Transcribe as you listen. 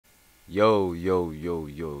Yo,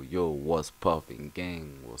 what's popping,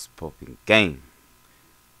 gang? What's popping, gang?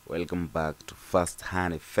 Welcome back to Fast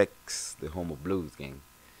Hand Effects, the home of blues, gang.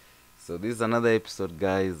 So, this is another episode,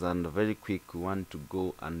 guys, and very quick, we want to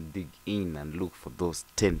go and dig in and look for those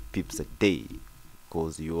 10 pips a day.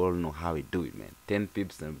 Because you all know how we do it, man. 10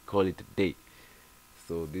 pips and we call it a day.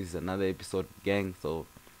 So, this is another episode, gang. So,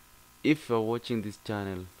 if you're watching this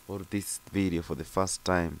channel or this video for the first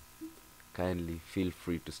time, kindly feel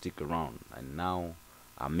free to stick around. And now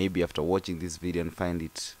maybe after watching this video and find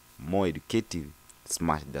it more educative,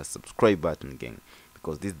 smash that subscribe button, gang,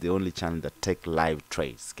 because this is the only channel that take live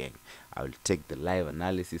trades, gang. I will take the live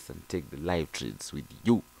analysis and take the live trades with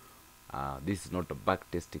you. This is not a back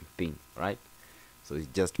testing thing, right? So it's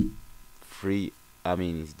just free,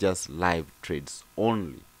 it's just live trades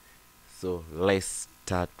only. So let's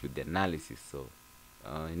start with the analysis. So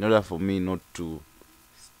in order for me not to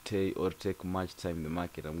stay or take much time in the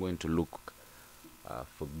market, I'm going to look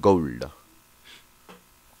for gold.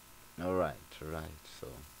 All right. So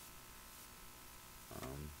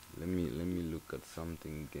let me look at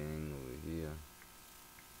something, gang, over here.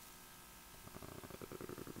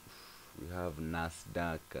 We have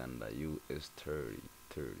Nasdaq and US 30.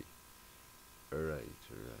 All right.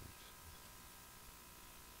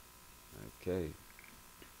 Okay.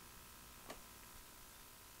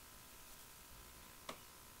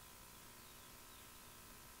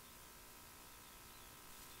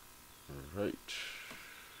 All right.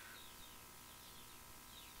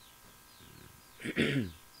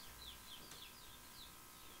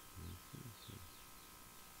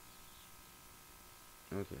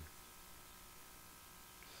 Okay.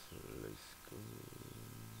 So let's go.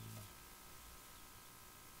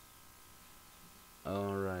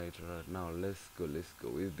 All right. Now let's go.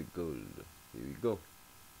 With the gold. Here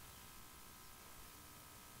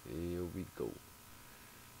we go.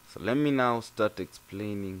 So let me now start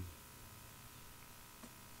explaining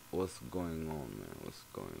what's going on, man. What's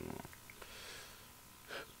going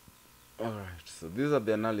on? Alright, so these are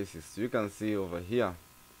the analysis. You can see over here.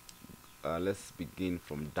 Let's begin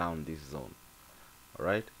from down this zone.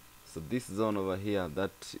 Alright, so this zone over here,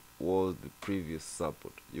 that was the previous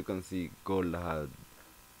support. You can see gold had,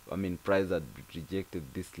 price had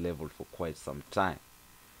rejected this level for quite some time.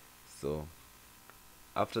 So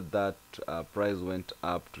after that, price went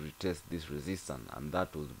up to retest this resistance, and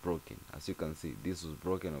that was broken. As you can see, this was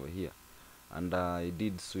broken over here, and I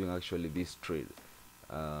did swing actually this trade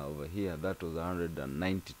over here. That was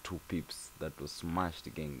 192 pips. That was smashed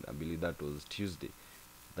again. I believe that was Tuesday.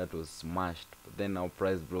 That was smashed, but then our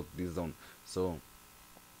price broke this zone. So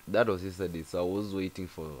that was yesterday. So I was waiting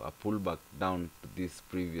for a pullback down to this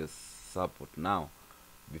previous support now,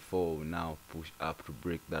 before we now push up to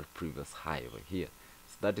break that previous high over here.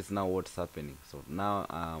 So that is now what's happening. So now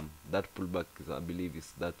that pullback is, I believe,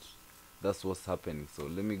 is that's what's happening. So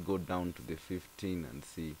let me go down to the 15 and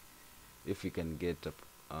see if we can get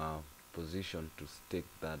a position to stake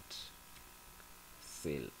that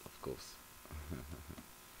sale, of course.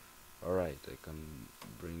 Alright, I can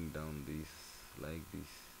bring down this like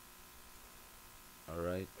this.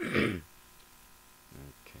 Alright. Okay.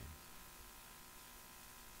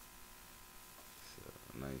 So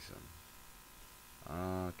nice one.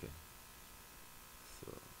 Okay. So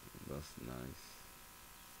that's nice.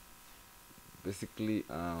 Basically,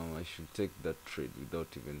 I should take that trade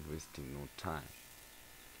without even wasting no time.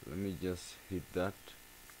 Let me just hit that,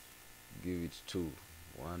 give it 2,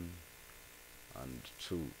 1 and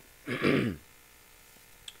 2.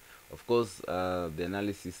 Of course, the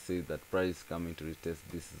analysis says that price is coming to retest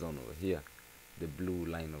this zone over here, the blue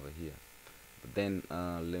line over here. But then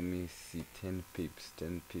let me see, 10 pips.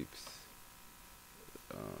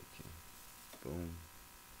 Okay, boom.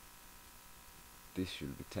 This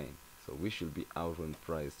should be 10. So we should be out when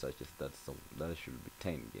price touches that zone. That should be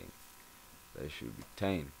 10, gang. That should be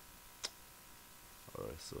 10.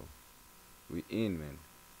 Alright, so we in, man.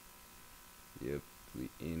 Yep, we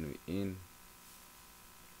in.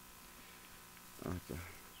 Okay.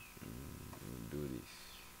 We'll do this.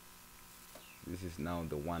 This is now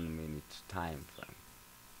the 1 minute time frame.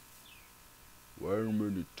 1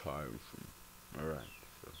 minute time frame. Alright,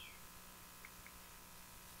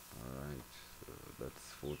 so that's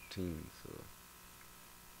 14. So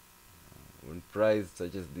when price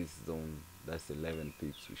touches this zone, that's 11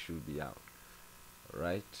 pips, we should be out.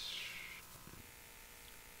 Right.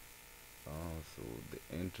 So the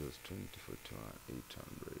entry was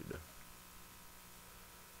 24,800.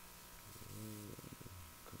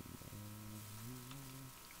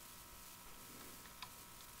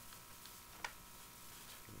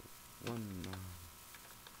 One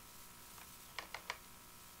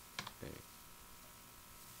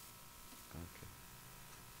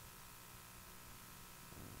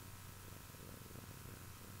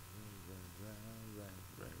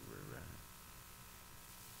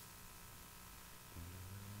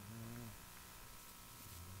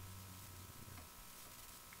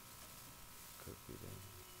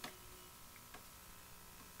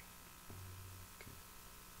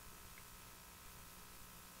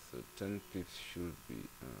 10 pips should be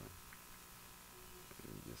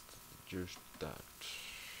just adjust that.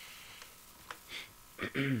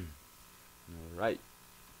 All right.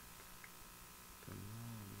 Come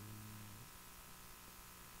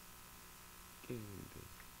on. Okay.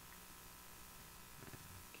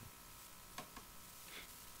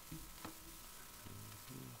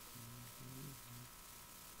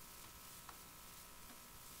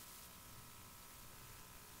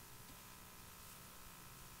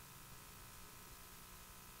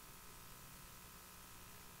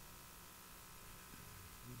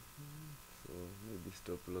 So maybe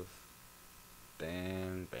stop loss.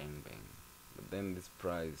 Bang, bang, bang. But then this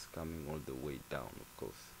price coming all the way down, of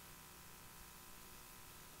course.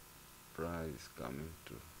 Price coming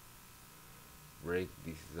to break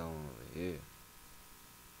this zone over here.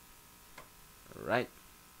 Alright.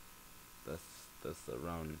 That's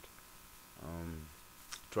around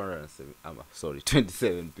 207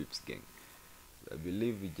 27 pips, gang. I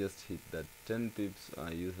believe we just hit that 10 pips.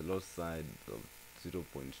 I use a loss side of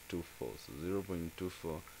 0.24, so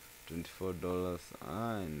 0.24, $24,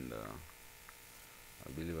 and I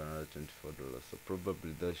believe another $24, so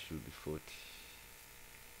probably that should be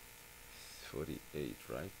 48,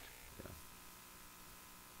 right? Yeah.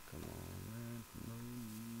 Come on, man. Come on.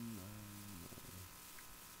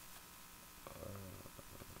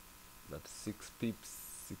 That's 6 pips,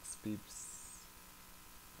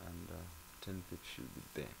 and 10 pips should be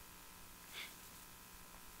there.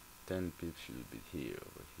 10 pips should be here,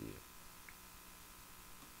 over here.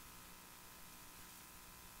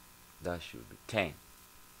 That should be 10.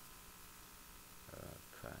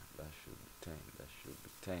 Okay, that should be 10. That should be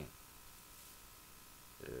 10.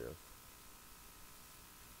 Yeah.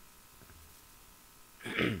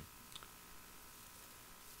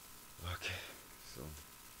 Okay, so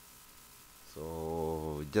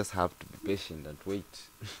just have to be patient and wait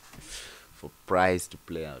for price to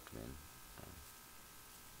play out, man.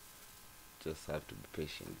 Just have to be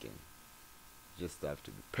patient, gang. Just have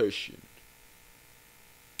to be patient.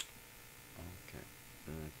 Okay.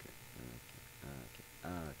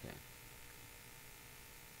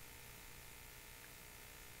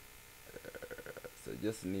 So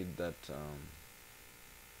just need that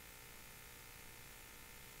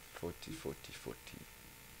 40,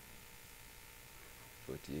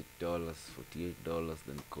 $48,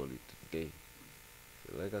 then call it a day.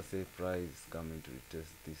 So like I say, price is coming to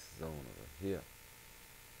retest this zone over here.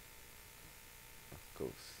 Of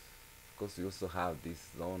course you also have this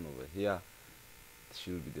zone over here. It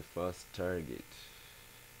should be the first target.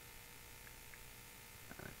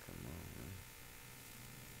 Come on,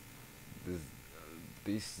 man.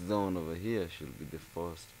 This zone over here should be the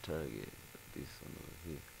first target. This one over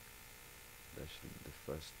here, that should be the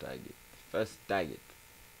first target.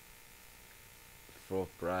 Before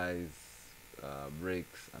price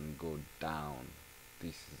breaks and go down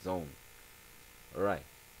this zone. All right.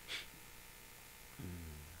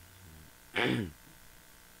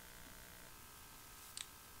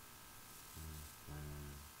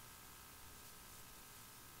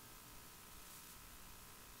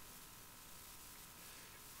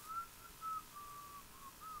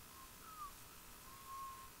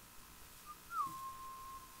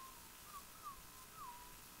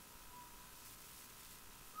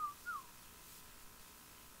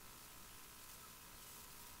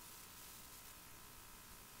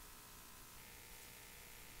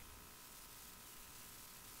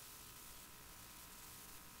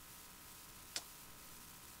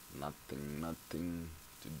 Nothing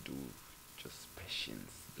to do, just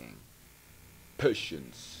patience, gang.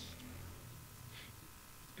 Patience.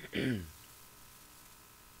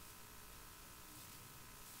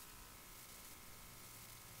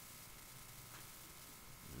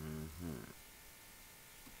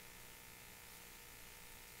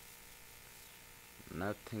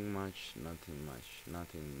 Nothing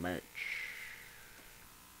much.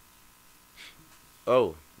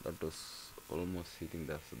 Oh, that was almost hitting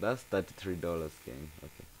that. So that's $33, gang.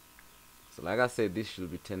 Okay. So like I said, this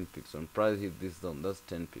should be 10 pips. When price hit this zone, that's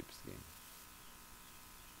 10 pips, gang.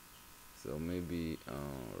 So maybe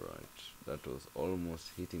right, that was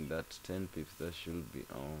almost hitting that 10 pips. That should be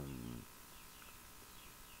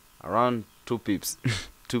around 2 pips.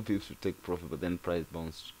 2 pips to take profit, but then price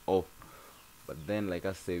bounced off. But then like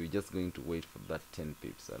I say, we're just going to wait for that 10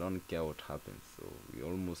 pips. I don't care what happens. So we're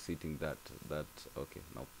almost hitting that. Okay,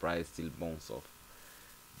 now price still bounce off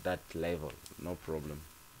that level, no problem.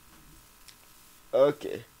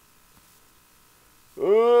 Okay.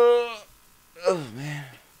 Oh man,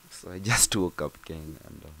 so I just woke up, gang,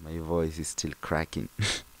 and my voice is still cracking.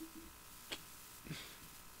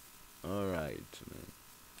 All right, man.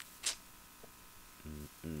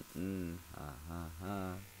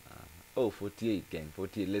 Oh, 48, gang.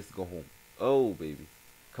 48. Let's go home. Oh, baby.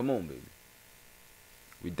 Come on, baby.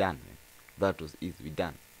 We done, man. That was easy. We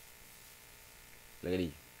done. Look at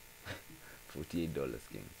it. $48,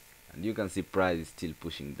 gang. And you can see price is still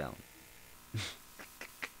pushing down.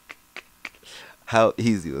 How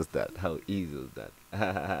easy was that? How easy was that?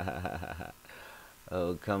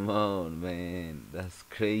 Oh, come on, man. That's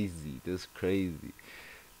crazy. That's crazy.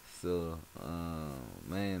 So,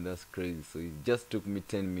 man, that's crazy. So it just took me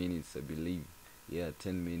 10 minutes, I believe. Yeah,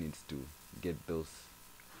 10 minutes to get those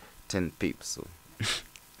 10 pips. So,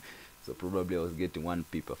 so probably I was getting 1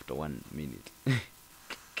 pip after 1 minute.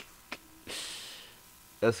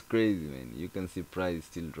 That's crazy, man. You can see price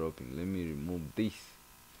still dropping. Let me remove this.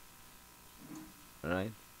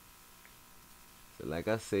 Alright. So like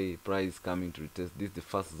I say, price coming to retest. This is the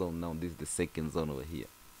first zone now. This is the second zone over here.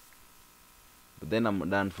 But then I'm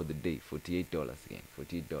done for the day. $48 again.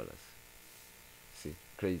 $48. See,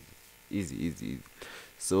 crazy. Easy, easy, easy.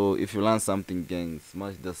 So if you learn something, gang,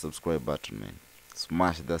 smash that subscribe button, man.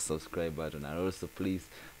 Smash that subscribe button. And also please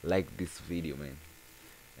like this video, man.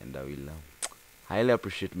 And I will highly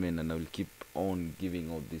appreciate, man. And I will keep on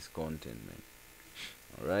giving all this content, man.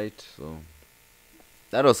 Alright, so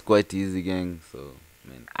that was quite easy, gang. So,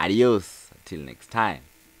 man, adios. Until next time.